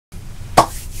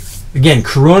Again,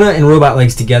 Corona and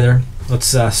Robotlegs together. Let's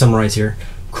summarize here.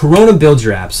 Corona builds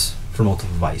your apps for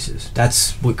multiple devices.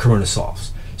 That's what Corona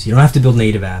solves. So you don't have to build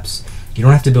native apps. You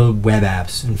don't have to build web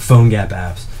apps and phone gap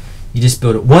apps. You just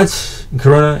build it once in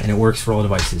Corona and it works for all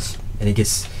devices. And it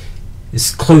gets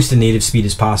as close to native speed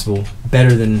as possible.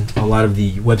 Better than a lot of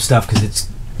the web stuff because its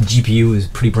GPU is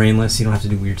pretty brainless. You don't have to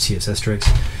do weird CSS tricks.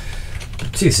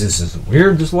 CSS isn't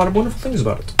weird. There's a lot of wonderful things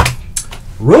about it.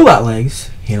 Robotlegs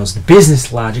handles the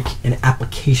business logic and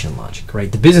application logic,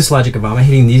 right? The business logic of I'm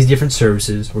hitting these different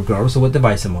services, regardless of what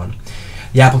device I'm on.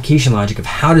 The application logic of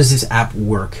how does this app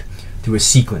work through a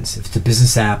sequence. If it's a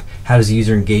business app, how does the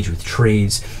user engage with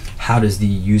trades? How does the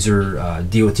user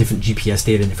deal with different GPS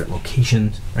data in different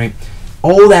locations, right?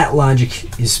 All that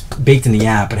logic is baked in the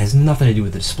app, but has nothing to do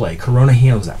with the display. Corona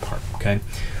handles that part, okay?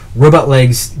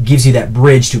 Robotlegs gives you that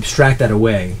bridge to abstract that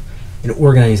away and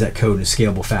organize that code in a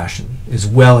scalable fashion, as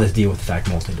well as deal with the fact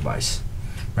multi-device,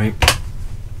 right?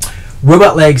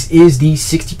 Robotlegs is the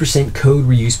 60% code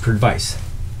reuse per device,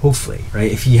 hopefully,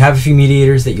 right? If you have a few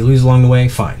mediators that you lose along the way,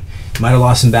 fine. You might have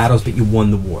lost some battles, but you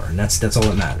won the war, and that's all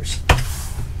that matters.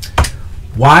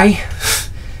 Why?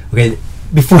 Okay,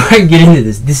 before I get into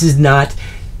this, these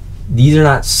are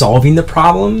not solving the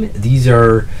problem. These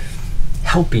are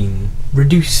helping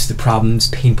reduce the problem's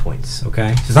pain points,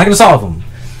 okay? So it's not going to solve them.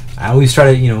 I always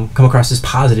try to, come across as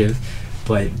positive,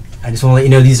 but I just want to let you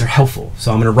know these are helpful.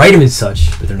 So I'm going to write them as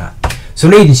such, but they're not. So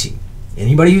an agency.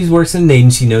 Anybody who works in an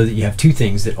agency knows that you have two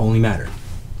things that only matter.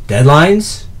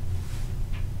 Deadlines.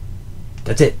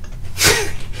 That's it.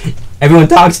 Everyone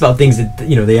talks about things that,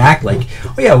 they act like,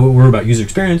 oh yeah, we're about user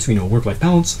experience, work-life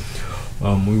balance.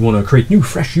 We want to create new,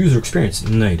 fresh user experience.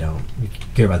 No, you don't. You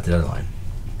care about the deadline.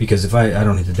 Because if I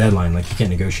don't hit the deadline, you can't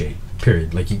negotiate,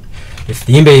 period. If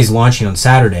the NBA is launching on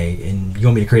Saturday and you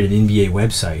want me to create an NBA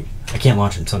website, I can't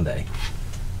launch on Sunday.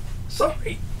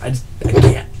 Sorry, I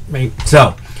can't, right?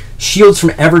 So, shields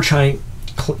from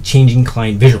ever-changing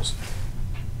client visuals.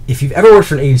 If you've ever worked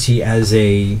for an agency as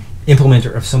a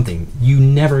implementer of something, you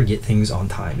never get things on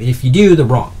time. And if you do, they're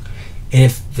wrong. And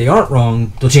if they aren't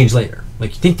wrong, they'll change later. You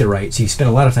think they're right, so you spend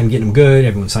a lot of time getting them good,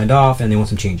 everyone signed off, and they want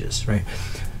some changes, right?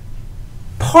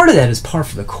 Part of that is par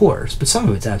for the course, but some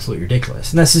of it's absolutely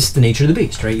ridiculous. And that's just the nature of the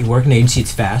beast, right? You work in an agency,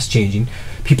 it's fast changing.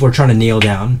 People are trying to nail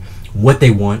down what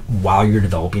they want while you're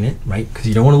developing it, right? Because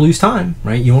you don't want to lose time,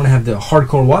 right? You want to have the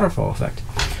hardcore waterfall effect.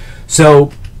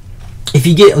 So if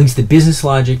you get at least the business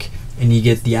logic and you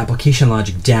get the application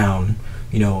logic down,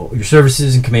 your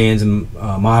services and commands and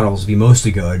models will be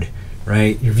mostly good,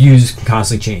 right? Your views can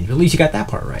constantly change, but at least you got that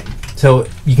part right. So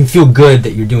you can feel good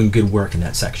that you're doing good work in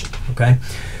that section, okay?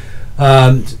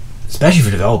 Especially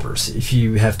for developers. If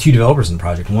you have two developers in the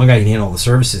project, one guy can handle all the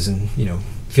services and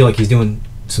feel like he's doing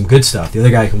some good stuff. The other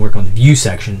guy can work on the view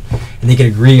section, and they can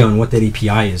agree on what that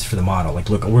API is for the model.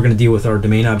 Look, we're going to deal with our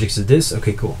domain objects as this.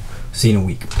 Okay, cool. See you in a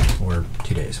week or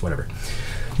 2 days, whatever.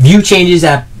 View changes,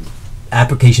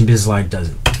 application business line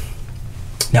doesn't.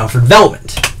 Now for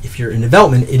development, if you're in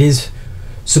development, it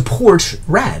supports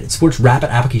RAD. It supports rapid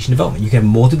application development. You can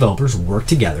have multiple developers work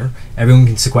together. Everyone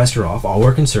can sequester off, all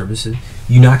work in services.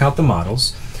 You knock out the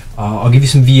models. I'll give you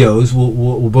some VOs.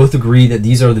 We'll both agree that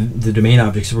these are the domain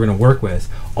objects that we're going to work with.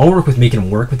 I'll work with making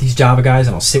them work with these Java guys,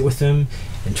 and I'll sit with them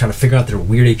and try to figure out their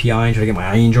weird API and try to get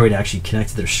my Android to actually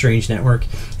connect to their strange network,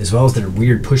 as well as their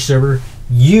weird push server.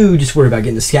 You just worry about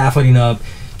getting the scaffolding up,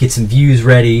 get some views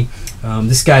ready.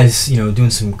 This guy's doing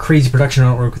some crazy production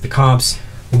artwork with the comps.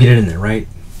 We'll get it in there, right?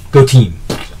 Go team,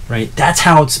 right? That's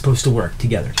how it's supposed to work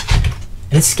together.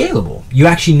 And it's scalable. You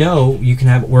actually know you can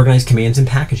have organized commands and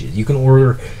packages. You can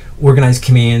organize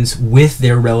commands with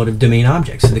their relative domain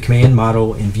objects. So the command,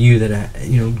 model, and view that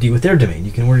deal with their domain.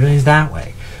 You can organize that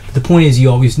way. But the point is you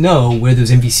always know where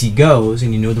those MVC goes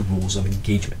and you know the rules of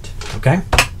engagement, okay?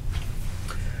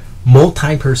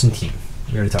 Multi-person team.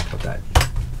 We already talked about that.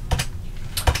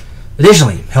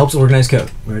 Additionally, helps organize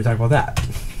code. We already talked about that.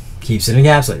 Keeps it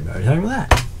encapsulated. We already talked about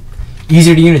that.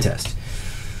 Easier to unit test.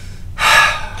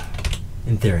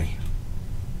 In theory.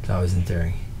 It's always in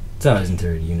theory. It's always in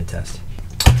theory to unit test.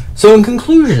 So in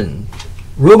conclusion,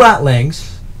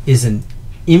 Robotlegs is an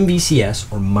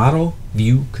MVCS or Model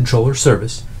View Controller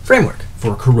Service framework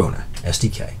for Corona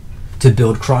SDK to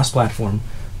build cross-platform,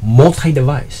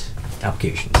 multi-device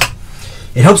applications.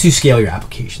 It helps you scale your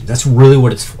applications. That's really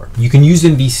what it's for. You can use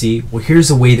MVC. Well, here's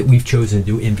the way that we've chosen to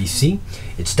do MVC.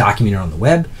 It's documented on the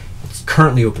web. It's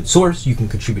currently open source. You can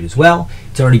contribute as well.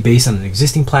 It's already based on an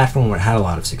existing platform where it had a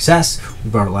lot of success. We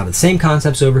brought a lot of the same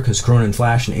concepts over because Corona and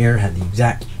Flash and Air had the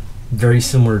exact, very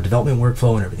similar development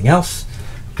workflow and everything else.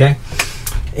 Okay.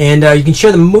 And you can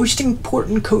share the most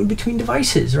important code between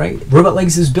devices, right?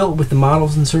 Robotlegs is built with the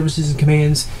models and services and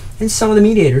commands and some of the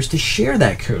mediators to share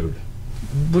that code,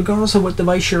 regardless of what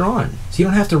device you're on. So you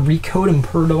don't have to recode them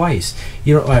per device.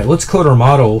 You know, all right, let's code our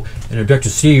model in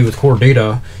Objective-C with core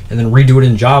data and then redo it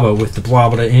in Java with the blah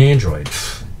blah in Android.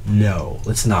 No,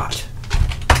 let's not.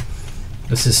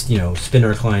 Let's just, you know, spend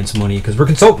our clients' money because we're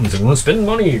consultants and we want to spend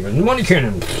money and money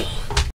cannon.